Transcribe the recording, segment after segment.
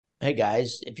Hey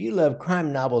guys, if you love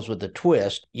crime novels with a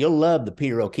twist, you'll love the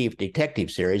Peter O'Keefe Detective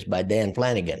Series by Dan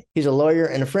Flanagan. He's a lawyer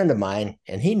and a friend of mine,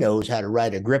 and he knows how to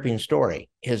write a gripping story.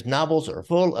 His novels are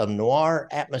full of noir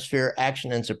atmosphere,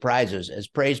 action, and surprises, as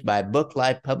praised by Book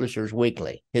Life Publishers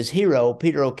Weekly. His hero,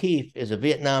 Peter O'Keefe, is a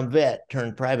Vietnam vet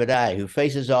turned private eye who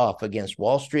faces off against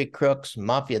Wall Street crooks,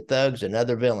 mafia thugs, and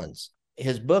other villains.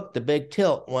 His book, The Big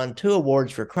Tilt, won 2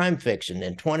 awards for crime fiction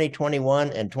in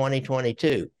 2021 and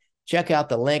 2022. Check out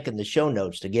the link in the show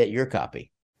notes to get your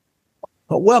copy.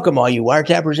 Well, welcome all you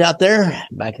wiretappers out there,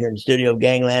 back here in the studio of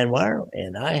Gangland Wire,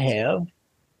 and I have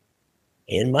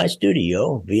in my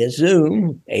studio via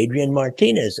Zoom Adrian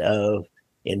Martinez of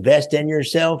Invest in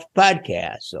Yourself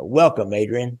podcast. So welcome,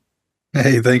 Adrian.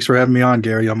 Hey, thanks for having me on,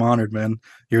 Gary. I'm honored, man.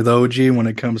 You're the OG when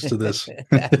it comes to this.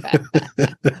 I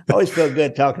always feel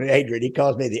good talking to Adrian. He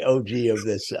calls me the OG of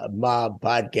this mob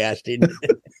podcasting.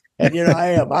 And, I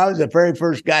am. I was the very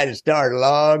first guy to start a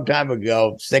long time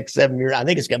ago, 6, 7 years. I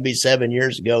think it's going to be 7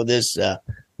 years ago this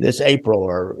April,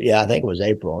 I think it was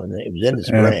April, and it was in the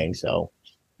spring. So,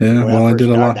 I did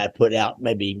a lot. I put out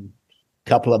maybe a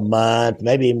couple of months,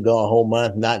 maybe even go a whole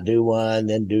month, not do one,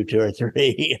 then do 2 or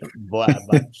 3. But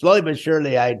slowly but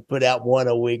surely, I put out one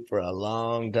a week for a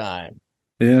long time.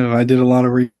 Yeah, I did a lot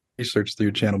of research through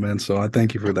your channel, man. So I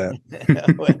thank you for that.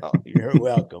 Well, you're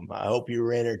welcome. I hope you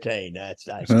were entertained. I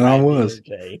was.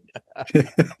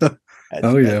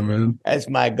 Man. That's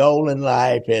my goal in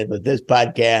life. And with this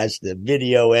podcast, the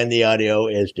video and the audio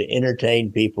is to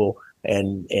entertain people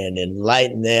and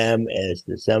enlighten them as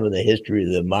to some of the history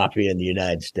of the mafia in the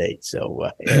United States. So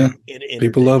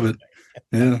people love it.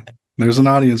 Yeah, there's an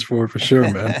audience for it for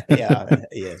sure, man.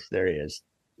 Yes, there is.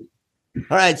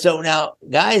 All right. So now,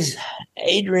 guys,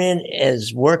 Adrian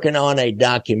is working on a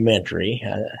documentary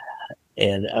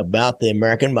and about the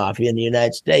American Mafia in the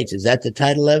United States. Is that the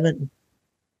title of it?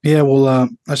 Yeah, well,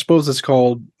 I suppose it's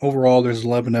called, overall, there's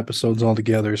 11 episodes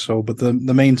altogether. So, but the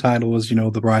main title is,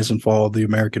 the rise and fall of the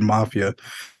American Mafia.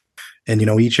 And,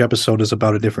 each episode is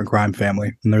about a different crime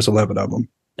family, and there's 11 of them.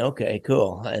 Okay,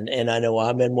 cool. And I know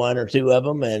I'm in 1 or 2 of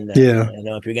them. And yeah, I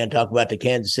know if you're going to talk about the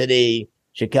Kansas City,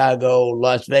 Chicago,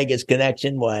 Las Vegas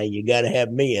connection, why you got to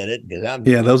have me in it, because I'm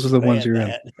those are the ones you're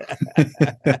in.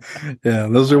 Yeah,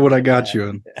 those are what I got you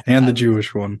in, and the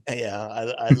Jewish one. Yeah,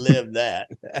 I live that.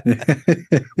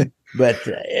 But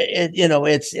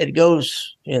it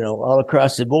goes all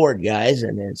across the board, guys,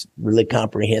 and it's really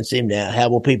comprehensive. Now, how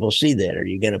will people see that? Are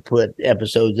you going to put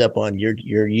episodes up on your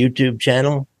YouTube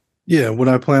channel? Yeah, what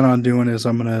I plan on doing is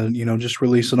I'm going to just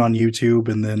release it on YouTube,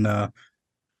 and then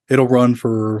it'll run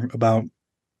for about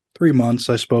 3 months,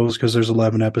 I suppose, because there's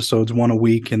 11 episodes, 1 a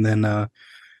week. And then,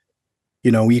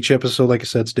 each episode, like I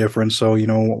said, is different. So,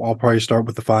 I'll probably start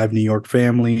with the 5 New York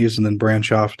families and then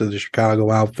branch off to the Chicago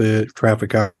outfit,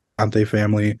 Trafficante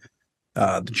family,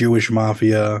 the Jewish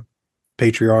Mafia,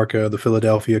 Patriarcha, the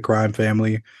Philadelphia crime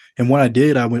family. And what I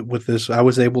did, I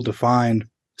was able to find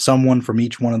someone from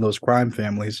each one of those crime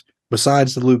families,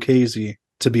 besides the Lucchese,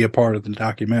 to be a part of the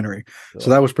documentary. Cool. So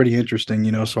that was pretty interesting,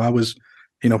 so I was,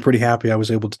 pretty happy I was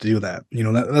able to do that.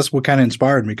 That's what kind of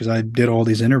inspired me, because I did all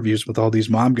these interviews with all these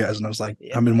mob guys, and I was like,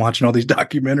 I've been watching all these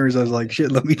documentaries. I was like,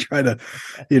 shit, let me try to,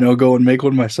 go and make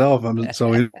one myself. I'm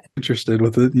so interested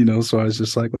with it, so I was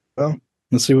just like, well,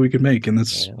 let's see what we can make. And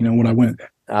that's, when I went.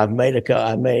 I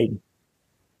made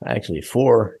actually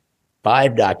 5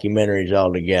 documentaries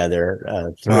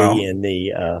altogether, 3 in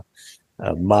the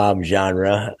mob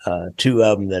genre, 2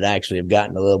 of them that actually have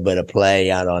gotten a little bit of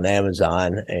play out on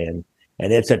Amazon,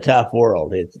 and it's a tough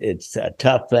world. It's a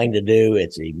tough thing to do.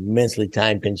 It's immensely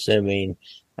time consuming.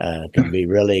 Can be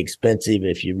really expensive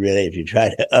if you try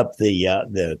to up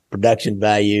the production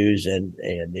values, and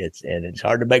it's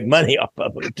hard to make money off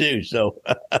of it too. So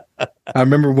I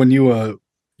remember when you were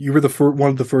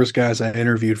one of the first guys I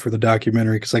interviewed for the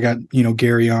documentary, because I got,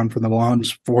 Gary on from the law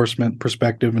enforcement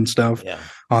perspective and stuff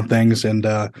on things. And,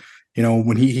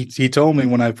 when he told me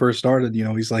when I first started,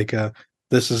 he's like,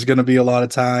 this is going to be a lot of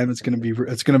time. It's going to be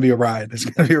a ride. It's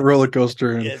going to be a roller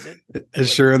coaster. And it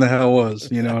sure in the hell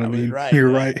was, what I mean? Right,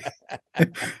 You're right.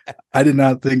 I did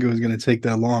not think it was going to take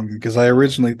that long, because I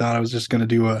originally thought I was just going to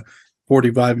do a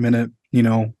 45-minute,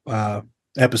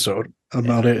 episode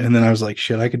about it, and then I was like,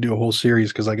 shit, I could do a whole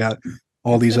series, because I got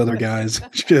all these other guys.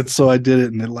 Shit, so I did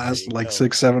it, and it lasted like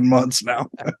 6-7 months now.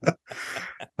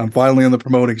 I'm finally in the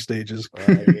promoting stages.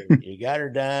 Well, you got her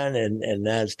done, and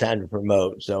now it's time to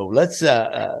promote. So let's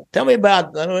tell me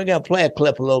about. We're going to play a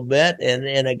clip a little bit,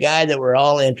 and a guy that we're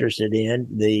all interested in.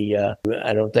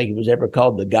 I don't think he was ever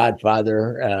called the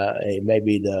Godfather.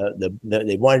 Maybe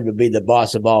they wanted to be the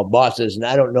boss of all bosses, and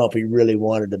I don't know if he really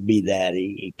wanted to be that.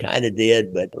 He kind of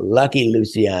did, but Lucky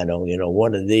Luciano,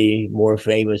 one of the more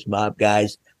famous mob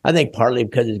guys. I think partly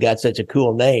because he's got such a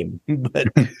cool name, but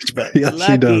yes,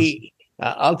 Lucky.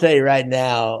 I'll tell you right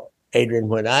now, Adrian,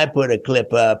 when I put a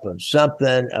clip up of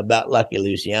something about Lucky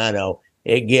Luciano,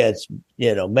 it gets,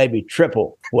 maybe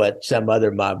triple what some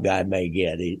other mob guy may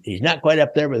get. He's not quite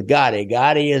up there with Gotti.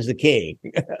 Gotti is the king.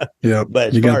 Yeah,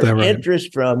 but as far as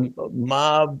interest from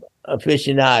mob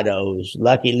aficionados,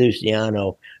 Lucky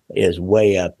Luciano is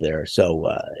way up there. So,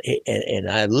 and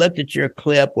I looked at your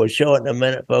clip. We'll show it in a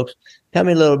minute, folks. Tell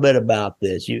me a little bit about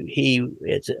this.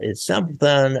 It's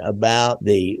something about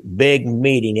the big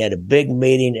meeting. He had a big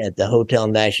meeting at the Hotel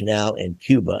Nacional in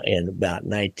Cuba in about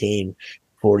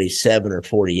 1947 or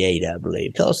 48, I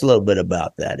believe. Tell us a little bit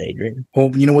about that, Adrian. Well,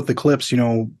 with the clips,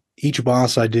 each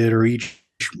boss I did or each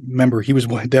member, he was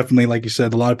definitely, like you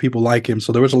said, a lot of people like him.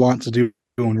 So there was a lot to do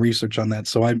doing research on that.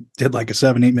 So I did like a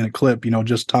 7-8 minute clip,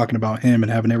 just talking about him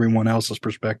and having everyone else's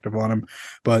perspective on him.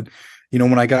 But,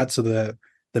 when I got to the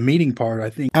meeting part, I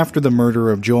think after the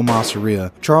murder of Joe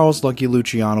Masseria, Charles Lucky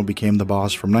Luciano became the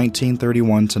boss from 1931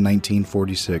 to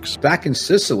 1946. Back in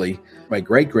Sicily, my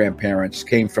great-grandparents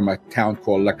came from a town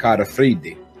called La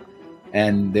Carafridi.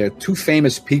 And there are two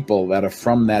famous people that are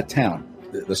from that town.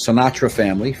 The Sinatra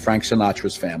family, Frank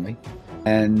Sinatra's family,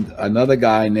 and another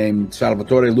guy named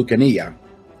Salvatore Lucania.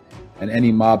 And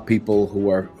any mob people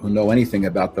who know anything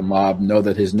about the mob know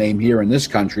that his name here in this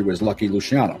country was Lucky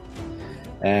Luciano.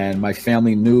 And my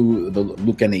family knew the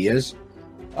Lucanias.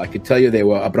 I could tell you they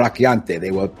were abbracciante. They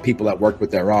were people that worked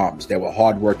with their arms. They were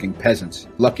hardworking peasants.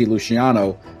 Lucky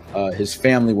Luciano, his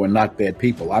family were not bad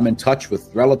people. I'm in touch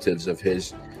with relatives of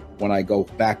his when I go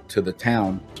back to the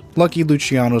town. Lucky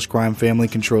Luciano's crime family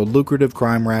controlled lucrative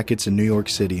crime rackets in New York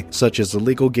City, such as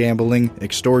illegal gambling,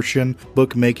 extortion,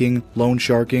 bookmaking, loan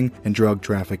sharking, and drug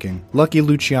trafficking. Lucky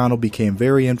Luciano became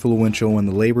very influential in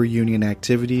the labor union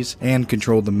activities and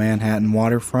controlled the Manhattan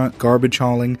waterfront, garbage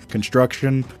hauling,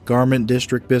 construction, garment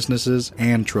district businesses,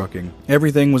 and trucking.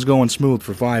 Everything was going smooth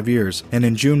for 5 years, and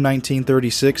in June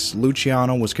 1936,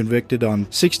 Luciano was convicted on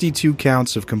 62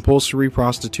 counts of compulsory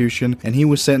prostitution, and he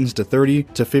was sentenced to 30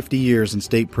 to 50 years in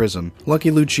state prison.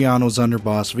 Lucky Luciano's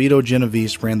underboss, Vito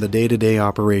Genovese, ran the day-to-day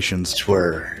operations. That's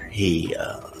where he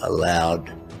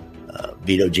allowed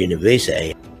Vito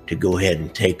Genovese to go ahead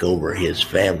and take over his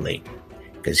family,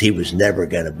 because he was never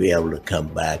going to be able to come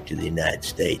back to the United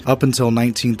States. Up until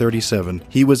 1937,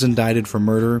 he was indicted for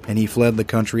murder and he fled the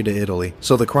country to Italy.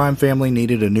 So the crime family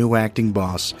needed a new acting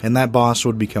boss, and that boss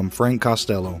would become Frank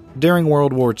Costello. During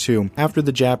World War II, after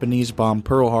the Japanese bombed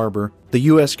Pearl Harbor, the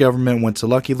U.S. government went to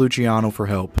Lucky Luciano for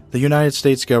help. The United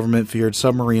States government feared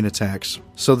submarine attacks,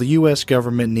 so the U.S.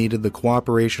 government needed the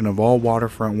cooperation of all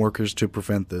waterfront workers to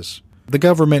prevent this. The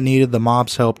government needed the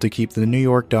mob's help to keep the New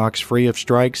York docks free of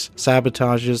strikes,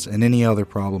 sabotages, and any other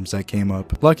problems that came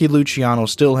up. Lucky Luciano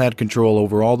still had control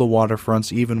over all the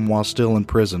waterfronts even while still in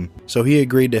prison, so he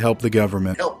agreed to help the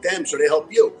government. Help them so they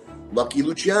help you. Lucky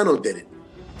Luciano did it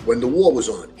when the war was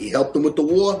on. He helped them with the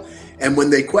war, and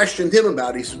when they questioned him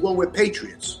about it, he said, well, we're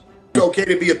patriots. It's okay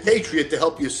to be a patriot to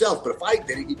help yourself, but if I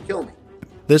did it, you'd kill me.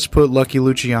 This put Lucky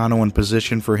Luciano in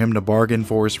position for him to bargain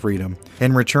for his freedom.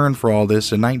 In return for all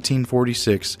this, in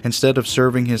 1946, instead of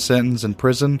serving his sentence in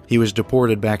prison, he was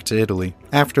deported back to Italy.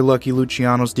 After Lucky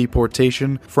Luciano's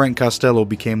deportation, Frank Costello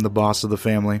became the boss of the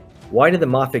family. Why did the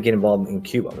mafia get involved in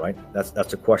Cuba, right? That's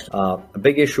the question. A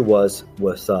big issue was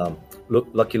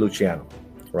Lucky Luciano,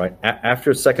 right?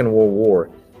 After the Second World War,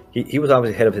 he was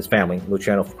obviously head of his family,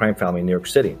 Luciano crime family in New York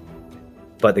City.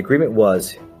 But the agreement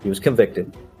was he was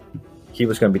convicted. He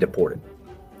was going to be deported.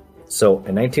 So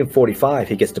in 1945,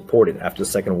 he gets deported after the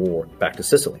Second World War back to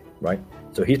Sicily, right?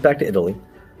 So he's back to Italy,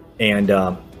 and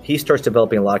he starts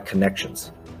developing a lot of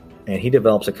connections. And he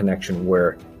develops a connection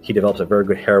where he develops a very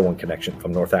good heroin connection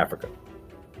from North Africa.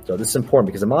 So this is important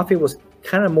because the mafia was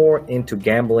kind of more into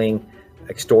gambling,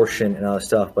 extortion, and other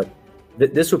stuff, but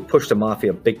this would push the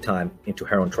mafia big time into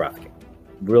heroin trafficking.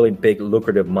 Really big,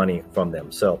 lucrative money from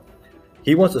them. So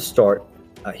he wants to start,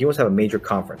 he wants to have a major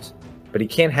conference. But he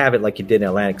can't have it like he did in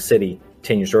Atlantic City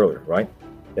 10 years earlier, right?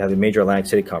 They have a major Atlantic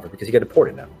City conference because he got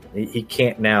deported now. He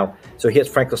can't now. So he has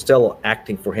Frank Costello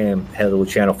acting for him, head of the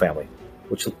Luciano family,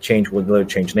 which would later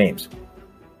change names.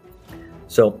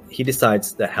 So he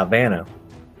decides that Havana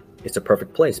is a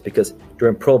perfect place because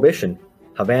during Prohibition,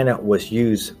 Havana was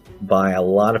used by a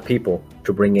lot of people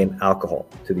to bring in alcohol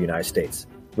to the United States.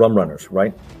 Rum runners,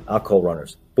 right? Alcohol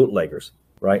runners, bootleggers,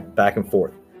 right? Back and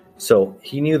forth. So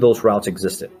he knew those routes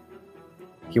existed.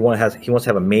 He wants to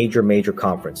have a major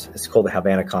conference. It's called the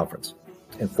Havana Conference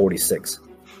in 46.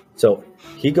 So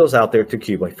he goes out there to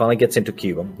Cuba. He finally gets into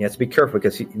Cuba. He has to be careful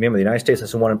because, remember, the United States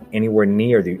doesn't want him anywhere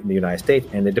near the United States,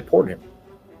 and they deported him.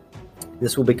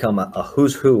 This will become a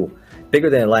who's who, bigger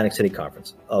than Atlantic City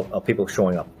Conference, of people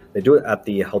showing up. They do it at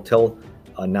the Hotel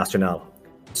Nacional.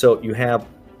 So you have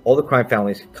all the crime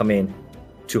families come in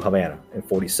to Havana in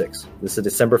 46. This is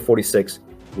December 46.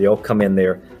 They all come in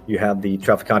there. You have the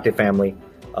Trafficante family.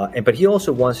 But he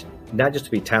also wants not just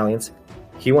to be Italians.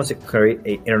 He wants to create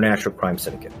an international crime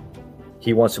syndicate.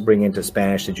 He wants to bring in the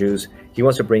Spanish, the Jews. He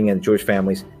wants to bring in Jewish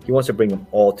families. He wants to bring them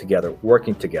all together,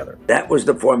 working together. That was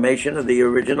the formation of the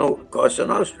original Cosa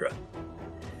Nostra.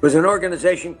 It was an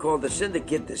organization called the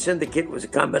Syndicate. The Syndicate was a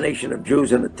combination of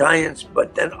Jews and Italians,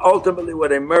 but then ultimately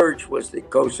what emerged was the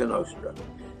Cosa Nostra.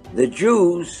 The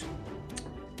Jews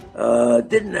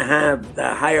didn't have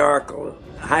the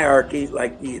hierarchy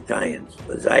like the Italians,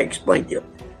 as I explained to you.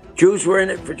 Jews were in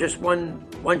it for just one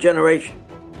generation.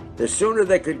 The sooner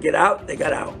they could get out, they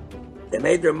got out. They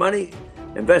made their money,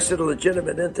 invested in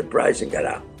legitimate enterprise, and got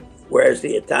out. Whereas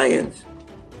the Italians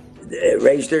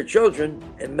raised their children,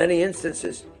 in many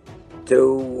instances,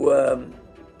 to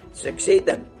succeed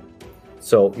them.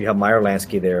 So you have Meyer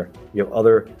Lansky there. You have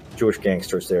other Jewish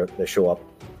gangsters there that show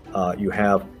up. You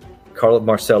have Carlo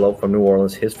Marcello from New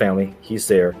Orleans, his family, he's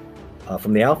there.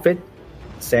 From the outfit,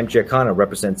 Sam Giancana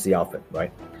represents the outfit,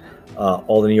 right?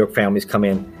 All the New York families come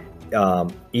in.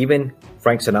 Even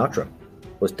Frank Sinatra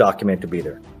was documented to be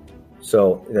there.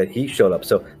 So that he showed up.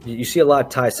 So you see a lot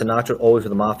of ties. Sinatra always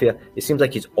with the mafia. It seems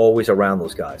like he's always around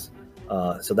those guys.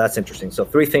 So that's interesting. So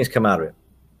three things come out of it.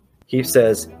 He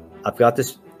says, I've got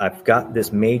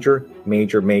this major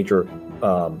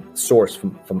source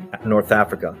from North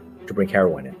Africa to bring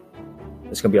heroin in.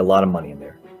 There's going to be a lot of money in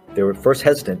there. They were first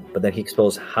hesitant, but then he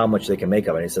exposed how much they can make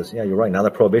of it. And he says, yeah, you're right. Now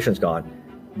that prohibition's gone,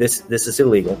 this is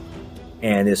illegal,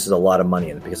 and this is a lot of money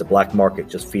in it because the black market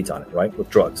just feeds on it, right, with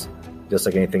drugs, just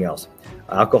like anything else.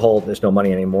 Alcohol, there's no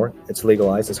money anymore. It's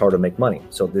legalized. It's hard to make money.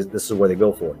 So this is where they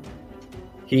go for it.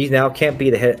 He now can't be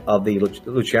the head of the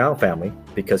Luciano family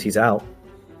because he's out,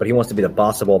 but he wants to be the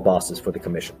boss of all bosses for the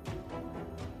commission.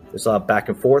 There's a lot of back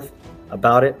and forth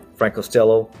about it. Frank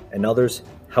Costello and others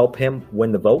help him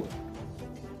win the vote.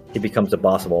 He becomes the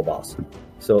boss of all boss.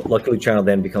 So Lucky Luciano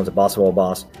then becomes the boss of all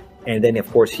boss. And then, of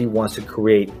course, he wants to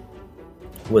create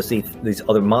these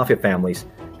other mafia families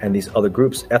and these other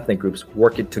groups, ethnic groups,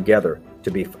 working together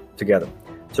to be together.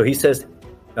 So he says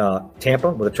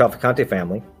Tampa with the Trafficante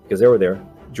family, because they were there,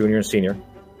 junior and senior,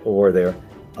 were there.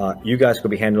 You guys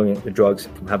could be handling the drugs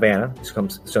from Havana. It's going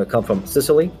to come from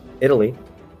Sicily, Italy,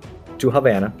 to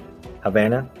Havana,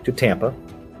 Havana to Tampa,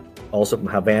 also from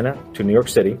Havana to New York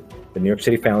City. The New York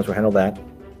City families will handle that,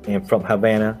 and from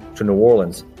Havana to New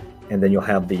Orleans, and then you'll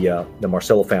have the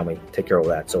Marcello family take care of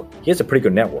that. So he has a pretty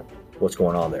good network. What's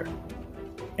going on there,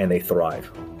 and they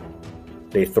thrive.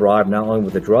 They thrive not only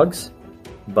with the drugs,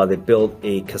 but they build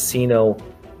a casino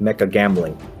mecca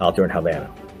gambling out there in Havana,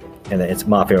 and it's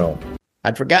mafia owned.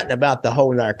 I'd forgotten about the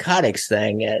whole narcotics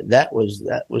thing. That was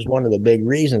one of the big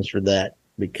reasons for that,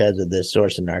 because of this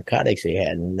source of narcotics he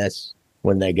had, and that's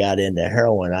when they got into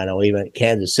heroin. I know even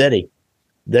Kansas City,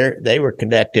 they were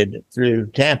connected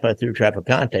through Tampa, through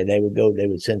Trafficante. They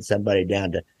would send somebody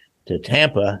down to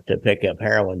Tampa to pick up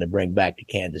heroin to bring back to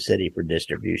Kansas City for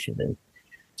distribution. And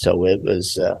so it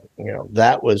was,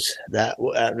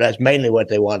 that's mainly what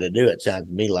they wanted to do. It sounds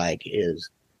to me like, is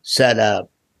set up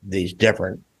these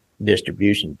different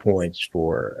distribution points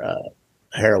for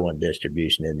heroin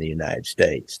distribution in the United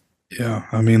States. Yeah.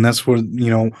 I mean, that's what,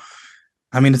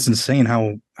 it's insane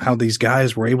how these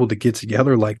guys were able to get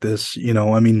together like this.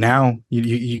 I mean, now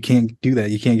you can't do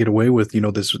that. You can't get away with,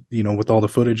 this, with all the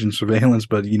footage and surveillance.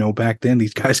 But, back then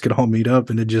these guys could all meet up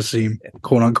and it just seemed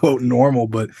quote unquote normal.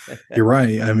 But you're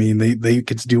right. I mean, they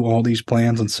could do all these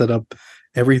plans and set up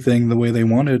everything the way they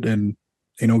wanted and,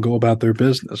 go about their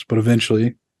business. But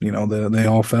eventually, they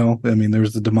all fell. I mean, there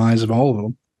was the demise of all of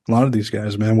them. A lot of these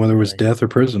guys, man, whether it was death or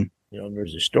prison.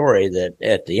 There's a story that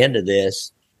at the end of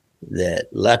this, that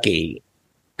Lucky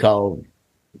called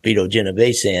Vito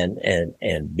Genovese in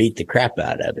and beat the crap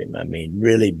out of him. I mean,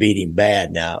 really beat him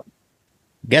bad. Now,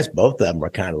 I guess both of them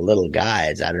were kind of little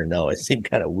guys. I don't know. It seemed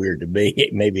kind of weird to me.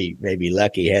 Maybe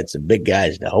Lucky had some big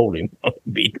guys to hold him,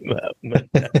 beat him up.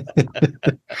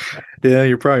 Yeah,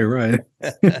 you're probably right.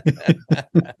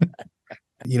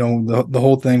 the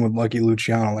whole thing with Lucky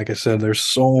Luciano, like I said, there's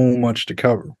so much to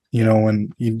cover,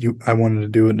 and I wanted to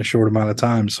do it in a short amount of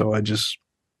time, so I just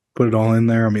put it all in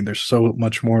there. I mean, there's so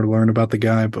much more to learn about the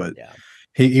guy, but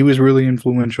he was really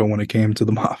influential when it came to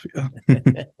the mafia.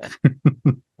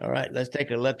 All right, let's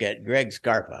take a look at Greg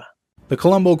Scarpa. The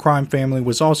Colombo crime family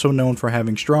was also known for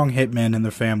having strong hitmen in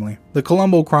their family. The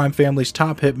Colombo crime family's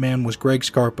top hitman was Greg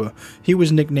Scarpa. He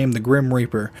was nicknamed the Grim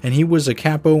Reaper, and he was a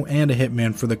capo and a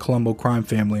hitman for the Colombo crime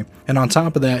family. And on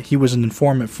top of that, he was an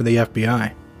informant for the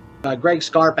FBI. Greg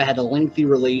Scarpa had a lengthy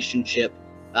relationship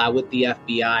with the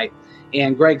FBI,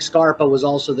 and Greg Scarpa was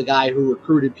also the guy who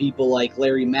recruited people like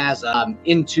Larry Mazza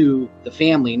into the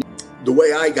family. The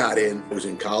way I got in was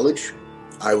in college.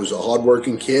 I was a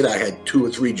hardworking kid. I had 2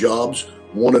 or 3 jobs.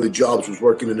 One of the jobs was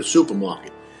working in a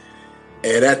supermarket.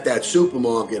 And at that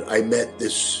supermarket, I met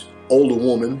this older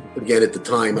woman. Again, at the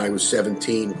time, I was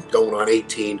 17, going on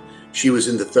 18. She was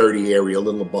in the 30 area, a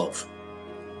little above.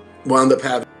 Wound up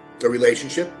having a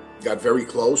relationship, got very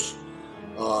close.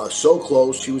 So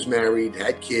close, she was married,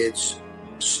 had kids.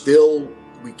 Still,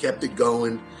 we kept it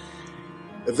going.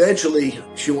 Eventually,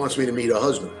 she wants me to meet her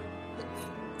husband.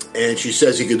 And she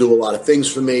says he could do a lot of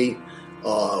things for me.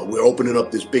 We're opening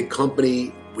up this big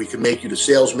company. We can make you the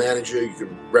sales manager. You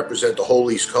can represent the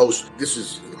whole East Coast. This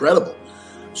is incredible.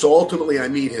 So ultimately I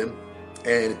meet him,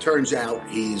 and it turns out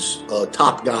he's a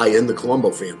top guy in the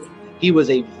Colombo family. He was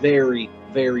a very,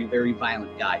 very, very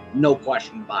violent guy. No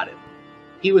question about it.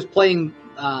 He was playing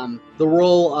the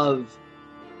role of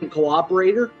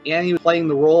cooperator, and he was playing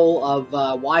the role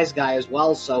of wise guy as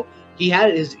well. So he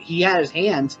had his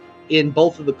hands in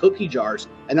both of the cookie jars,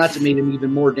 and that's what made him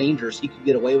even more dangerous. He could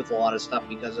get away with a lot of stuff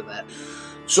because of that.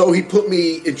 So he put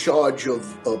me in charge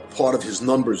of part of his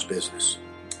numbers business.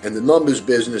 And the numbers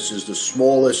business is the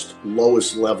smallest,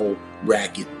 lowest level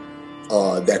racket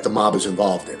that the mob is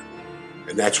involved in.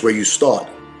 And that's where you start.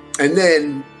 And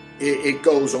then it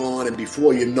goes on, and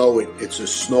before you know it, it's a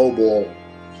snowball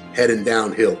heading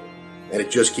downhill. And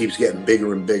it just keeps getting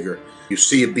bigger and bigger. You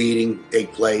see a beating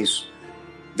take place.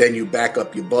 Then you back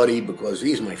up your buddy because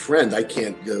he's my friend. I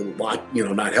can't,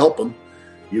 not help him.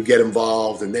 You get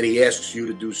involved, and then he asks you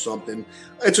to do something.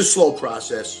 It's a slow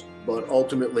process, but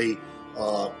ultimately,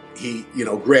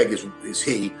 Greg is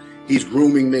he's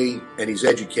grooming me and he's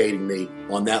educating me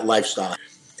on that lifestyle.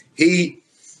 He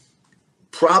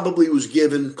probably was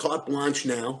given carte blanche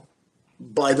now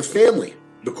by the family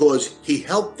because he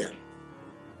helped them.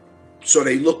 So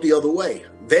they look the other way.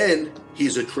 Then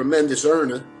he's a tremendous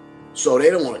earner. So they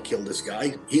don't want to kill this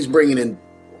guy. He's bringing in,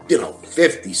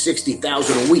 50,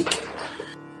 60,000 a week.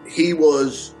 He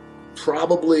was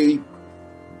probably,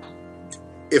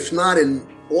 if not in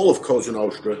all of Cosa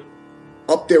Nostra,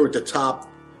 up there at the top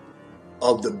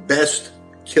of the best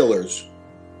killers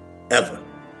ever.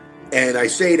 And I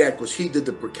say that because he did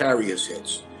the precarious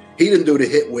hits. He didn't do the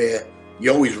hit where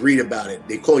you always read about it.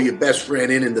 They call your best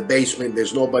friend in the basement.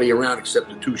 There's nobody around except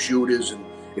the 2 shooters, and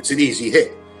it's an easy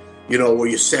hit. Where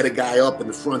you set a guy up in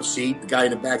the front seat, the guy in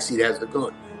the back seat has the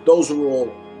gun. Those are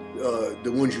all the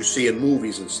ones you see in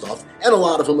movies and stuff, and a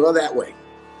lot of them are that way.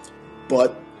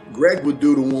 But Greg would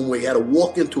do the one where you had to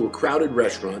walk into a crowded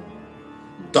restaurant,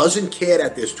 doesn't care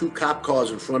that there's 2 cop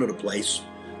cars in front of the place,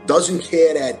 doesn't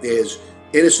care that there's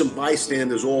innocent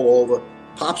bystanders all over,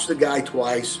 pops the guy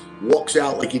twice, walks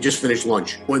out like he just finished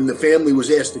lunch. When the family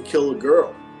was asked to kill a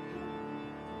girl,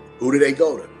 who did they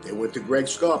go to? They went to Greg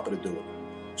Scarpa to do it.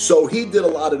 So he did a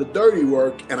lot of the dirty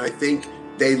work, and I think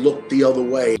they looked the other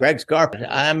way. Greg Scarpa,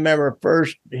 I remember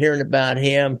first hearing about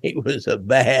him. He was a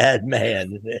bad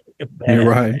man. You're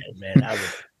right. Man.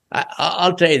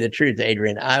 I'll tell you the truth,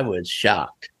 Adrian. I was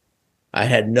shocked. I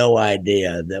had no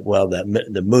idea that,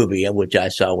 the movie, which I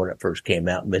saw when it first came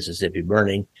out, Mississippi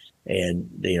Burning, and,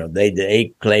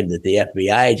 they claimed that the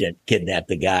FBI agent kidnapped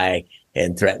the guy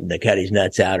and threatened to cut his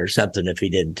nuts out or something if he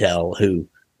didn't tell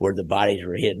where the bodies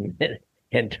were hidden.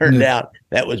 And turned out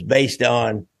that was based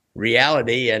on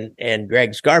reality, and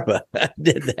Greg Scarpa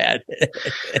did that.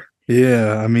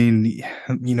 Yeah, I mean,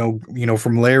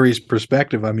 from Larry's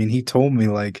perspective, I mean, he told me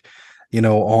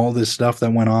all this stuff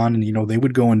that went on, and they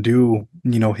would go and do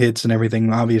hits and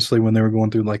everything. Obviously, when they were going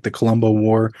through the Colombo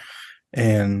War,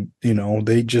 and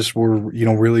they just were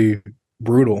really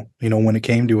brutal. When it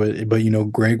came to it,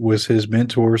 but Greg was his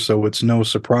mentor, so it's no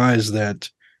surprise that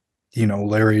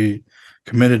Larry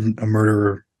committed a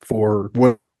murder for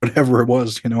whatever it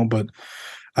was, but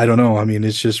I don't know. I mean,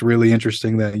 it's just really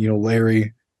interesting that,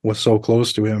 Larry was so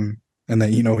close to him, and that,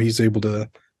 he's able to,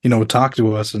 talk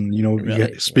to us and,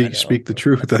 Really? speak the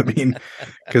truth. I mean,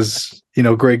 because,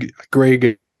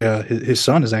 Greg, his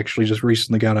son has actually just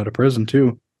recently got out of prison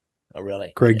too. Oh,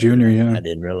 really? Greg Jr., yeah. I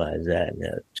didn't realize that.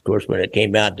 Of course, when it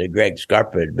came out that Greg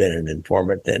Scarpa had been an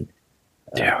informant, then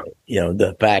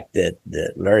the fact that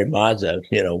Larry Mazza,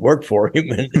 worked for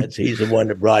him, and he's the one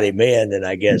that brought him in. And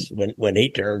I guess when he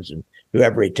turns and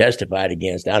whoever he testified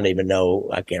against, I don't even know,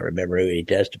 I can't remember who he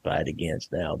testified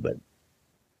against now, but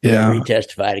whoever he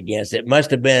testified against, it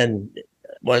must have been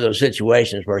one of those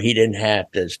situations where he didn't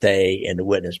have to stay in the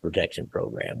witness protection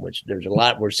program, which there's a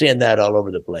lot, we're seeing that all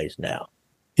over the place now.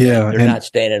 Yeah. They're not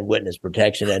staying in witness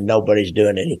protection and nobody's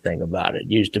doing anything about it. It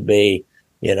used to be,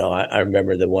 I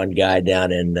remember the one guy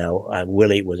down in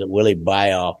Willie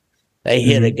Byoff. They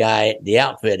hit a guy, the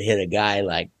outfit hit a guy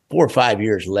like 4 or 5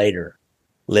 years later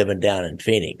living down in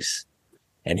Phoenix.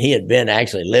 And he had been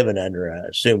actually living under an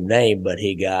assumed name, but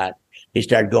he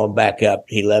started going back up.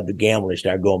 He loved to gamble. He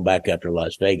started going back up to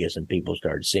Las Vegas and people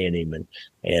started seeing him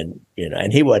and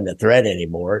he wasn't a threat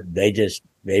anymore. They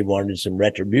wanted some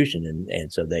retribution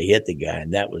and so they hit the guy.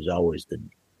 And that was always the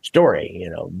story,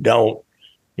 don't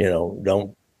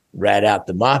rat out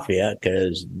the mafia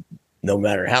because no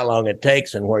matter how long it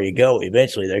takes and where you go,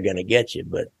 eventually they're going to get you.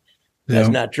 But that's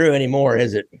not true anymore,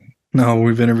 is it? No,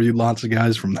 we've interviewed lots of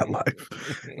guys from that life.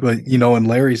 But, in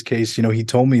Larry's case, he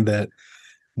told me that,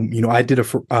 I did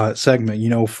a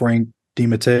segment, Frank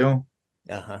DiMatteo.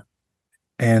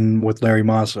 And with Larry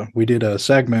Mazza, we did a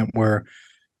segment where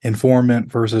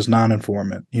informant versus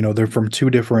non-informant, they're from two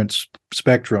different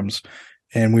spectrums.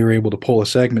 And we were able to pull a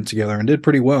segment together and did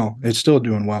pretty well. It's still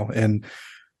doing well. And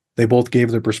they both gave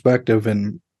their perspective.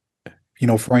 And,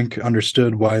 Frank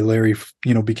understood why Larry,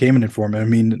 became an informant. I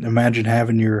mean, imagine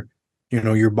having your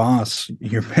boss,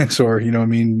 your mentor,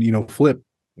 Flip,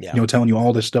 telling you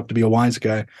all this stuff to be a wise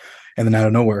guy. And then out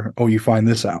of nowhere, you find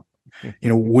this out.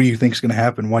 What do you think is going to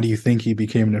happen? Why do you think he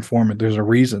became an informant? There's a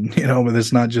reason, but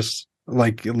it's not just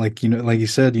like you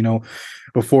said,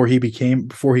 before he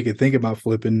could think about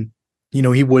flipping,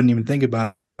 he wouldn't even think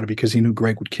about it because he knew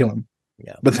Greg would kill him.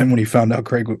 Yeah. But then when he found out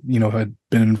Greg, had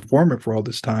been an informant for all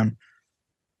this time,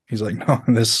 he's like, no,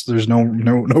 there's no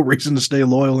reason to stay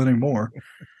loyal anymore.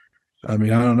 I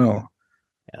mean, I don't know.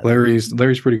 Yeah. Larry's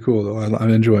pretty cool though. I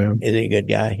enjoy him. Is he a good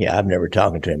guy? Yeah, I've never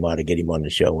talked to him. I ought to get him on the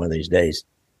show one of these days.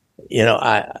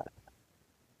 A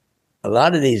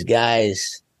lot of these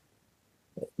guys,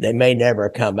 they may never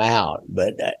come out,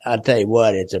 but I'll tell you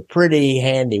what, it's a pretty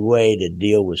handy way to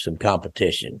deal with some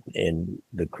competition in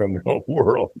the criminal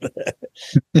world.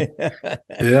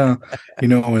 Yeah.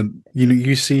 And,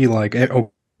 you see like, of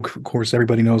course,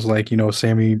 everybody knows like,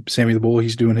 Sammy the Bull,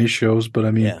 he's doing his shows, but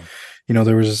I mean,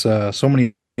 there was so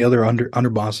many other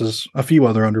underbosses, a few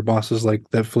other underbosses like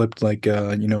that flipped like,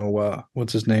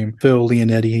 what's his name? Phil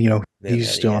Leonetti,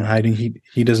 he's still in hiding.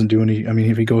 He doesn't do any, I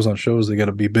mean, if he goes on shows, they got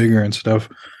to be bigger and stuff.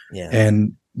 Yeah.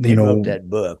 And, he wrote that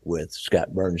book with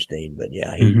Scott Bernstein, but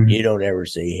you don't ever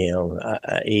see him.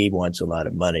 He wants a lot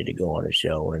of money to go on a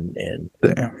show and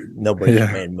nobody's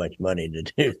paying much money to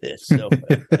do this. So.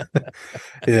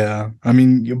 Yeah. I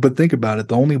mean, but think about it.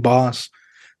 The only boss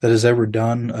that has ever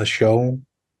done a show,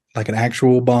 like an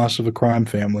actual boss of a crime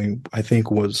family, I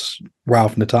think was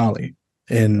Ralph Natali.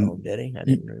 And did he? I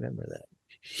didn't remember that.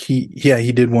 He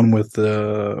did one with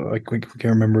I can't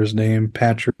remember his name,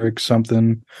 Patrick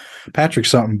something,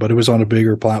 but it was on a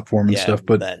bigger platform and stuff.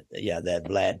 But that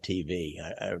Vlad TV,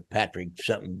 Patrick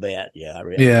something bet. Yeah,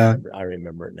 I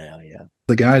remember it now. Yeah,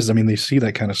 the guys, I mean, they see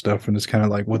that kind of stuff and it's kind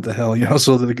of like, what the hell,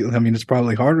 So I mean, it's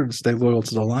probably harder to stay loyal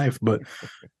to the life, but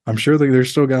I'm sure there's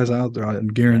still guys out there.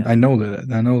 I know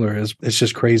there is. It's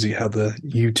just crazy how the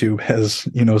YouTube has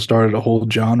started a whole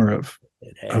genre of.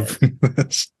 I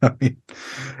mean,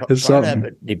 part of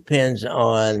it depends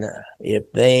on if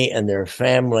they and their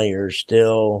family are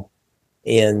still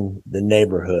in the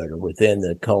neighborhood or within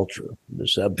the culture, the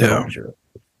subculture.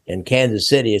 In Kansas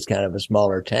City, it's kind of a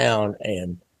smaller town,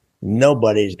 and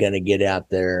nobody's going to get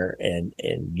out there and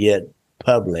get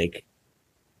public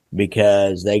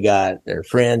because they got their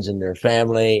friends and their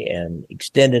family and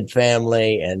extended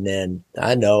family. And then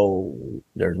I know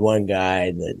there's one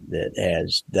guy that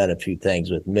has done a few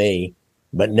things with me,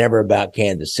 but never about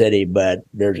Kansas City. But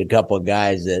there's a couple of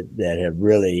guys that have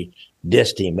really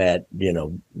dissed him at,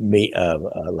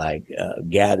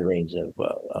 gatherings of,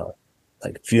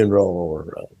 like a funeral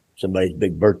or somebody's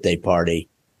big birthday party.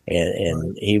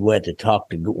 And he went to talk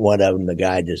to one of them. The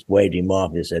guy just waved him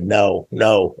off and said, no.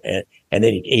 And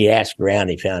then he asked around.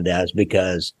 He found out it's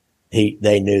because they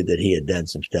knew that he had done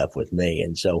some stuff with me.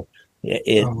 And so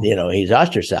he's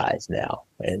ostracized now.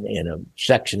 And in a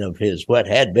section of what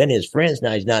had been his friends,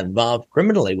 now he's not involved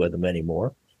criminally with them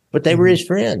anymore, but they were his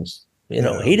friends. He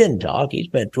didn't talk. He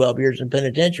spent 12 years in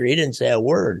penitentiary. He didn't say a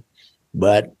word,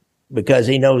 but because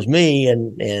he knows me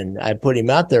and I put him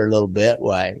out there a little bit,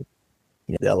 why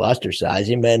they'll ostracize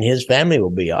him and his family will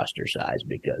be ostracized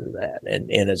because of that,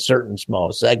 and in a certain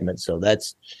small segment. So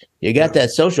that's, you got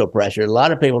that social pressure. A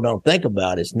lot of people don't think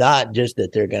about it. It's not just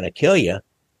that they're going to kill you,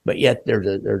 but yet there's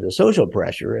a social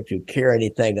pressure. If you care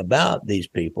anything about these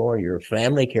people or your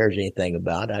family cares anything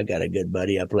about, I got a good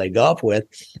buddy I play golf with.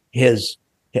 His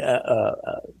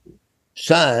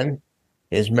son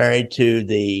is married to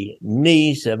the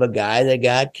niece of a guy that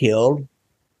got killed.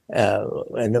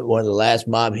 And one of the last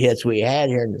mob hits we had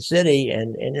here in the city.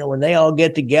 And when they all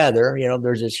get together,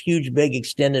 there's this huge, big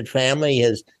extended family.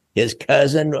 His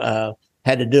cousin,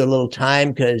 had to do a little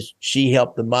time because she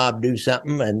helped the mob do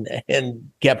something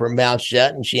and kept her mouth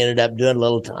shut, and she ended up doing a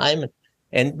little time.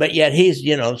 But yet he's,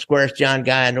 squarest John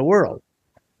guy in the world.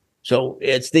 So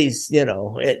it's these,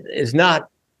 it's not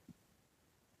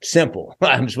simple.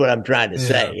 That's what I'm trying to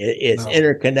say. It's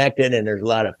interconnected, and there's a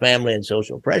lot of family and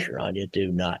social pressure on you to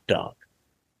not talk.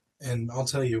 And I'll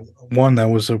tell you one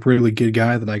that was a really good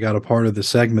guy that I got a part of the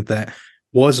segment that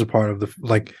was a part of the,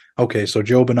 so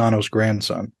Joe Bonanno's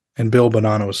grandson and Bill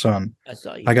Bonanno's son.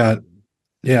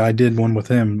 I did one with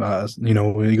him.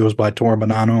 He goes by Tor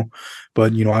Bonanno,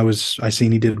 but I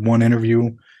seen he did one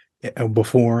interview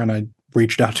before, and I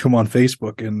reached out to him on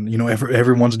Facebook, and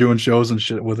everyone's doing shows and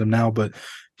shit with him now, but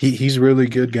he's a really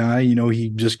good guy. He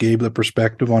just gave the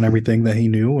perspective on everything that he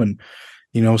knew, and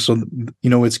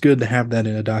it's good to have that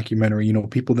in a documentary,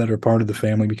 people that are part of the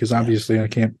family, because obviously I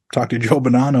can't talk to Joe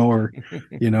Bonanno or,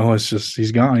 it's just,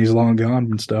 he's gone, he's long gone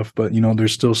and stuff, but,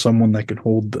 there's still someone that could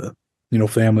hold the,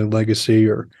 family legacy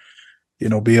or,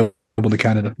 be able to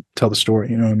kind of tell the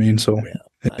story, what I mean? So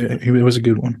it was a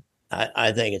good one.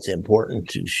 I think it's important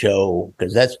to show,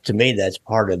 because to me, that's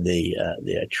part of the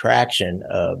attraction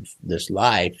of this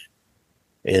life,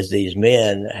 is these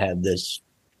men have this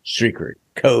secret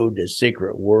code, this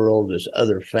secret world, this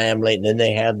other family, and then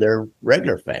they have their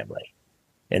regular family,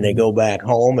 and they go back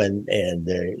home and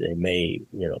they may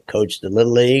coach the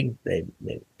little league. They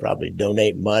probably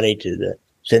donate money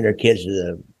send their kids to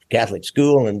the Catholic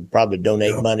school, and probably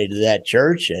donate money to that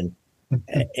church, and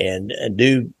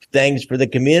do things for the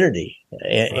community.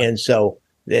 And so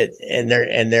that, and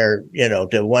they're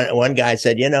to one guy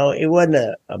said, he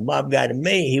wasn't a mob guy to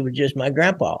me. He was just my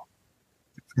grandpa.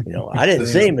 I didn't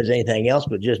see him as anything else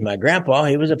but just my grandpa.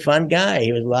 He was a fun guy.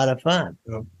 He was a lot of fun.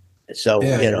 So,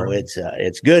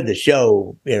 it's good to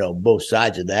show, both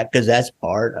sides of that, because that's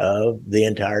part of the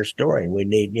entire story. And we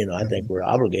need, I think we're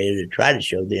obligated to try to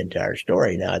show the entire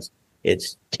story. Now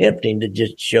it's tempting to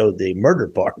just show the murder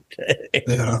part,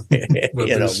 because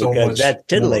that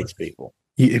titillates people.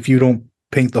 If you don't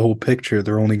paint the whole picture,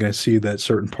 they're only going to see that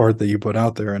certain part that you put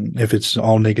out there. And if it's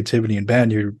all negativity and bad,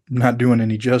 you're not doing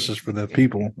any justice for the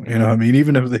people.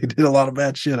 Even if they did a lot of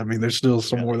bad shit, there's still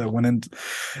some more that went into,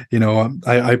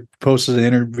 I posted an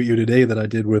interview today that I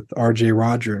did with RJ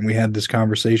Roger, and we had this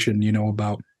conversation,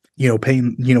 about,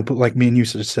 paying, like me and you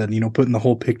said, putting the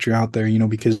whole picture out there,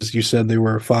 because you said they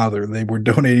were a father, they were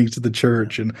donating to the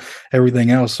church and everything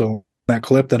else. So that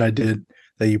clip that I did,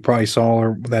 that you probably saw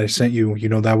or that I sent you,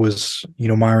 that was,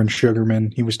 Myron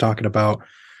Sugarman. He was talking about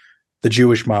the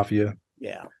Jewish mafia.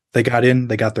 Yeah. They got in,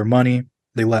 they got their money,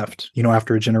 they left,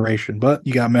 after a generation. But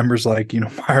you got members like,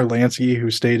 Meyer Lansky, who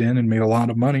stayed in and made a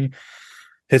lot of money.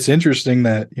 It's interesting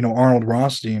that, Arnold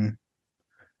Rothstein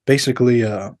basically,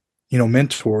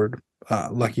 mentored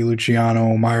Lucky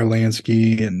Luciano, Meyer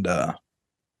Lansky, and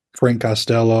Frank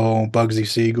Costello, Bugsy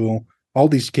Siegel, all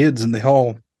these kids, and they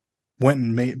all went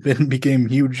and became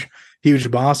huge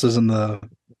bosses in the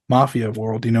mafia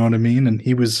world, you know what I mean? And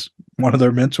he was one of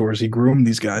their mentors. He groomed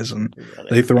these guys, and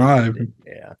they thrived.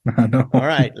 Yeah, I know. All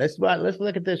right, let's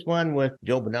look at this one with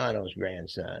Joe Bonanno's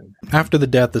grandson. After the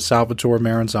death of Salvatore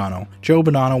Maranzano, Joe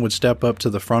Bonanno would step up to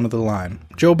the front of the line.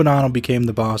 Joe Bonanno became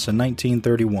the boss in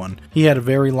 1931. He had a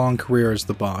very long career as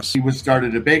the boss. He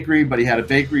started a bakery, but he had a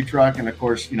bakery truck, and of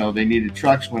course, they needed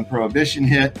trucks when Prohibition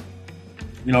hit.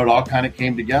 It all kind of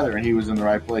came together, and he was in the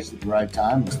right place at the right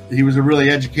time. He was a really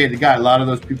educated guy. A lot of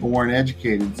those people weren't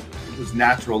educated. He was a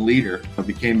natural leader. He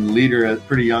became the leader as a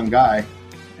pretty young guy,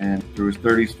 and through his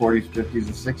 30s, 40s, 50s,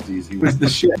 and 60s, he was the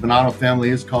shit. The Bonanno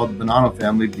family is called the Bonanno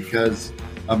family because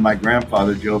of my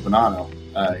grandfather, Joe Bonanno.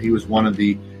 He was when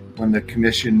the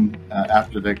commission,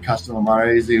 after the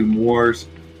Castellamarese Wars,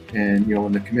 and,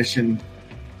 when the commission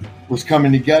was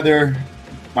coming together,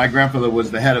 my grandfather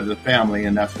was the head of the family,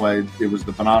 and that's why it was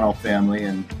the Bonanno family,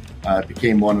 and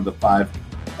became one of the 5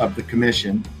 of the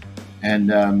commission. And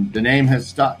the name has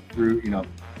stuck through,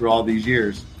 for all these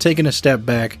years. Taking a step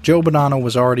back, Joe Bonanno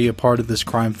was already a part of this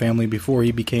crime family before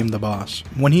he became the boss.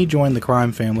 When he joined the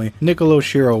crime family, Niccolo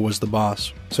Schiro was the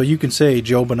boss. So you can say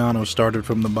Joe Bonanno started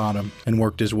from the bottom and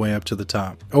worked his way up to the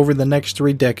top. Over the next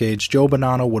 3 decades, Joe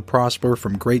Bonanno would prosper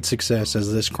from great success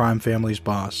as this crime family's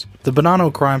boss. The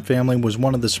Bonanno crime family was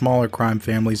one of the smaller crime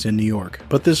families in New York,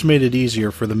 but this made it easier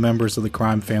for the members of the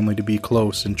crime family to be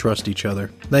close and trust each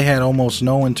other. They had almost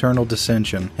no internal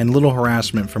dissension and little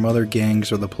harassment from other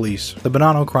gangs or the police. The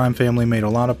Bonanno crime family made a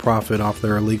lot of profit off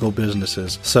their illegal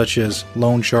businesses, such as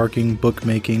loan sharking,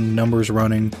 bookmaking, numbers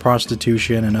running,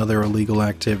 prostitution, and other illegal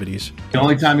activities. The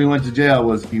only time he went to jail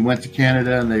was he went to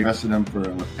Canada and they arrested him for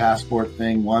a passport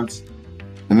thing once.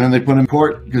 And then they put him in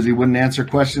court because he wouldn't answer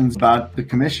questions about the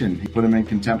commission. He put him in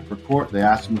contempt for court. They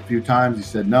asked him a few times. He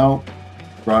said no.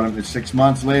 Brought him 6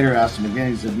 months later, asked him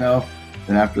again. He said no.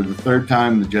 Then after the 3rd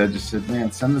time, the judge just said,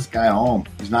 man, send this guy home.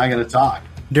 He's not going to talk.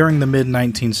 During the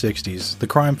mid-1960s, the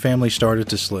crime family started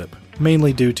to slip,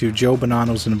 mainly due to Joe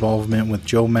Bonanno's involvement with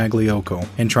Joe Magliocco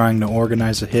and trying to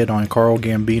organize a hit on Carl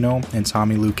Gambino and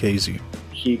Tommy Lucchese.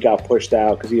 He got pushed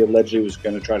out because he allegedly was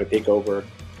going to try to take over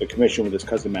the commission with his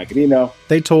cousin Magadino.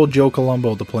 They told Joe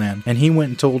Colombo the plan, and he went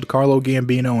and told Carlo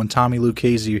Gambino and Tommy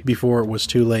Lucchese before it was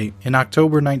too late. In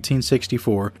October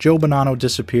 1964, Joe Bonanno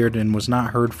disappeared and was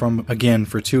not heard from again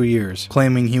for 2 years,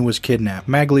 claiming he was kidnapped.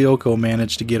 Magliocco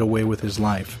managed to get away with his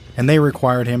life, and they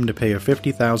required him to pay a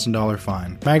 $50,000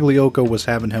 fine. Magliocco was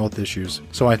having health issues,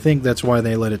 so I think that's why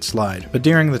they let it slide. But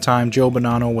during the time Joe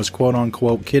Bonanno was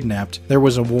quote-unquote kidnapped, there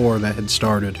was a war that had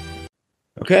started.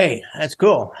 Okay, that's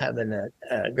cool. Having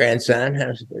a grandson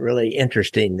has a really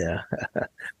interesting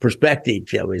perspective,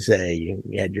 shall we say. You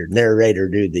had your narrator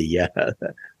do the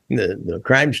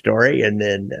crime story, and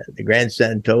then the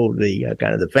grandson told the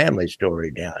kind of the family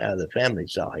story now, how the family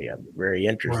saw him. Very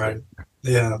interesting. Right.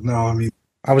 Yeah, no, I mean,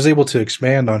 I was able to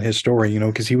expand on his story,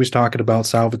 because he was talking about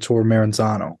Salvatore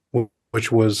Maranzano,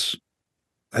 which was,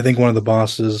 I think, one of the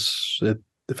bosses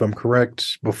if I'm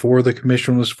correct, before the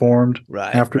commission was formed.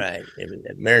 Right, after. Right.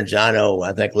 Maranzano,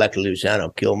 I think Luciano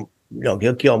killed,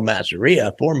 he'll kill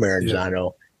Masseria for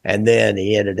Maranzano, and then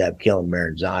he ended up killing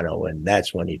Maranzano, and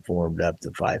that's when he formed up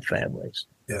the 5 families.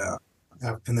 Yeah.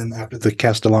 And then after the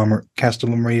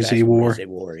Castellammarese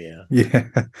War. Yeah. Yeah.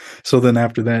 So then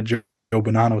after that, Joe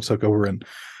Bonanno took over, and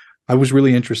I was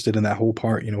really interested in that whole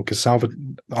part, because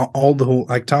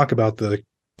I talk about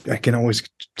I can always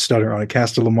stutter on it.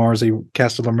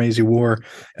 Castellammarese War.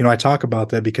 I talk about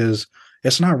that because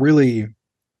it's not really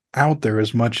out there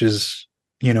as much as,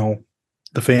 the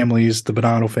families, the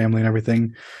Bonanno family and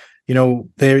everything.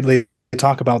 They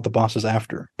talk about the bosses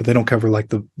after, but they don't cover like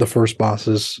the first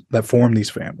bosses that formed these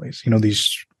families.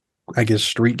 These, I guess,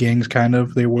 street gangs kind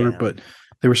of they were, but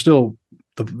they were still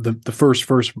the first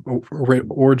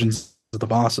origins of the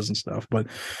bosses and stuff. But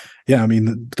yeah, I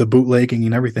mean, the bootlegging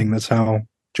and everything, that's how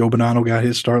Joe Bonanno got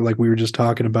his start, like we were just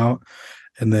talking about,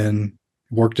 and then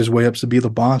worked his way up to be the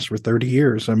boss for 30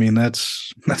 years. I mean,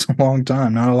 that's a long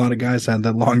time. Not a lot of guys had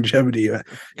that longevity,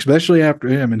 especially after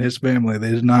him and his family.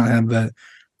 They did not have that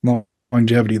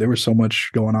longevity. There was so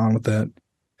much going on with that.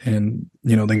 And,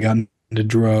 they got into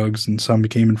drugs and some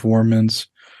became informants.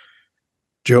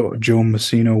 Joe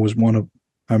Massino was one of,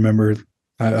 I remember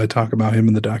I talk about him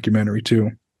in the documentary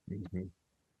too. Mm-hmm.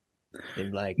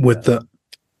 With the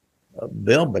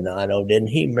Bill Bonanno, didn't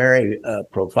he marry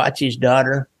Profaci's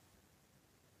daughter?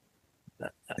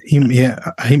 I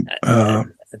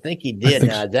think he did.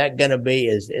 Now, is that going to be,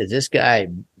 is this guy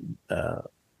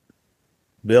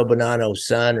Bill Bonanno's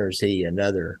son, or is he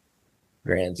another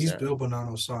grandson? He's Bill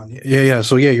Bonanno's son. Yeah.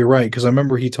 So yeah, you're right, because I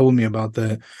remember he told me about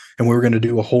that, and we were going to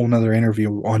do a whole nother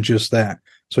interview on just that.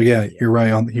 So yeah, you're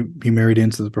right. He married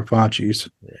into the Profacis.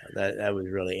 Yeah, that was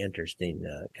really interesting.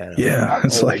 Kind of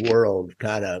it's old world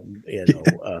kind of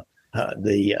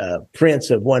the prince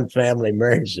of one family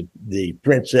marries the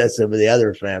princess of the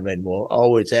other family, and will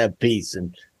always have peace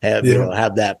and have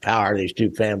have that power. These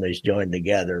two families joined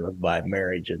together by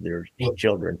marriage of their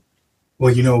children.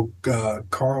 Well,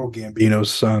 Carl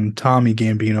Gambino's son Tommy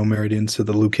Gambino married into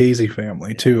the Lucchese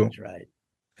family too. That's right.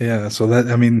 Yeah, so that,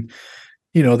 I mean,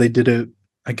 they did it,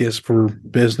 I guess, for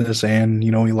business, and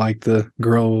he liked the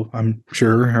girl, I'm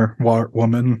sure, her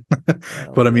woman.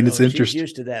 But I mean, it's interesting. She's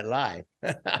used to that life.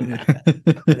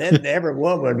 Then every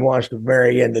woman wants to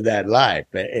marry into that life,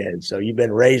 and so you've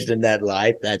been raised in that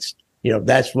life. That's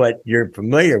that's what you're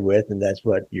familiar with, and that's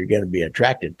what you're going to be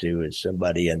attracted to, is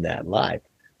somebody in that life.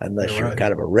 Unless you're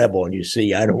kind of a rebel and you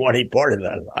see, I don't want any part of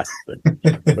that life.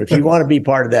 But if you want to be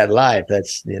part of that life,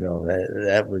 that's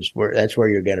that's where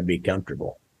you're going to be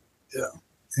comfortable. Yeah.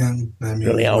 And I mean,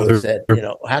 Really always said,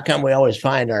 how come we always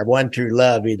find our one true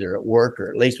love either at work or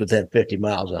at least within 50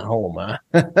 miles of home, huh?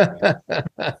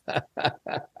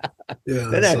 yeah.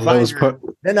 Then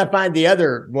I find the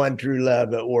other one true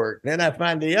love at work. Then I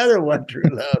find the other one true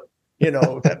love,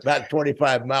 about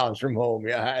 25 miles from home.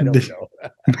 Yeah, I don't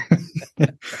know.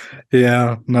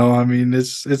 Yeah, no, I mean,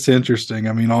 it's interesting.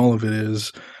 I mean, all of it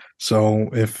is. So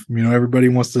if, everybody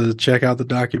wants to check out the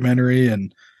documentary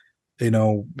and,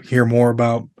 hear more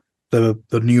about the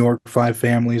New York five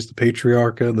families, the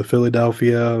Patriarcha, the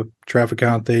Philadelphia,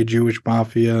 Trafficante, Jewish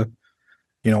Mafia,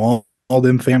 all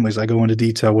them families, I go into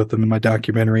detail with them in my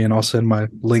documentary, and I'll send my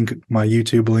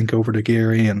YouTube link over to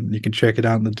Gary, and you can check it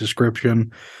out in the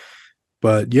description.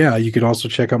 But yeah, you can also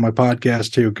check out my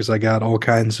podcast too, because I got all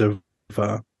kinds of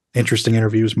interesting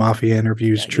interviews, mafia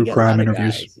interviews, true crime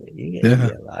interviews. You get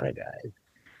a lot of guys.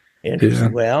 Interesting.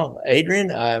 Yeah. Well,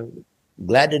 Adrian, I'm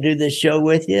glad to do this show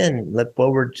with you and look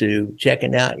forward to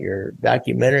checking out your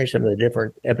documentary, some of the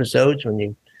different episodes when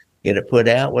you get it put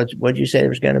out. What'd you say there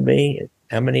was going to be?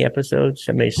 How many episodes?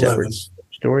 How many separate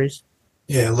stories?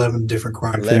 Yeah, 11 different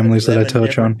crime families that I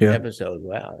touch on. Yeah, episodes.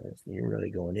 Wow, you're really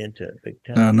going into it big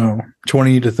time. I know,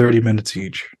 20 to 30 minutes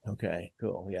each. Okay,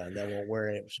 cool. Yeah, that won't wear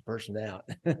a person out.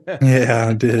 Yeah,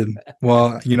 I did.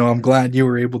 Well, I'm glad you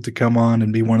were able to come on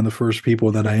and be one of the first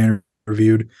people that I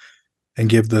interviewed and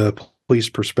give the police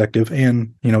perspective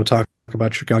and, talk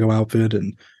about Chicago Outfit.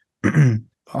 And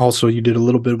also you did a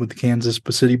little bit with the Kansas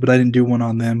City, but I didn't do one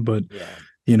on them. But,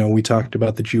 we talked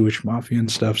about the Jewish Mafia and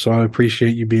stuff. So I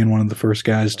appreciate you being one of the first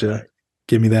guys to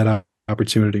give me that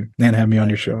opportunity and have me on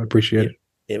your show. I appreciate it.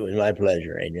 It was my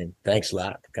pleasure, Adrian. Thanks a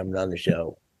lot for coming on the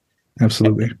show.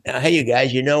 Absolutely. Now, hey, you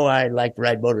guys, I like to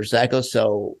ride motorcycles,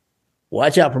 so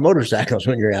watch out for motorcycles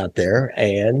when you're out there.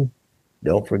 And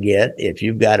don't forget, if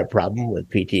you've got a problem with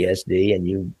PTSD and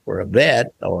you were a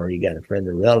vet, or you got a friend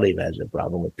or relative has a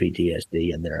problem with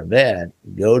PTSD and they're a vet,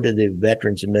 go to the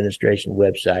Veterans Administration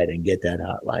website and get that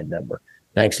hotline number.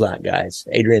 Thanks a lot, guys.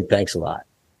 Adrian, thanks a lot.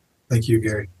 Thank you,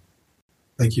 Gary.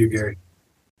 Thank you, Gary.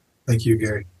 Thank you,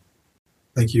 Gary.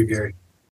 Thank you, Gary.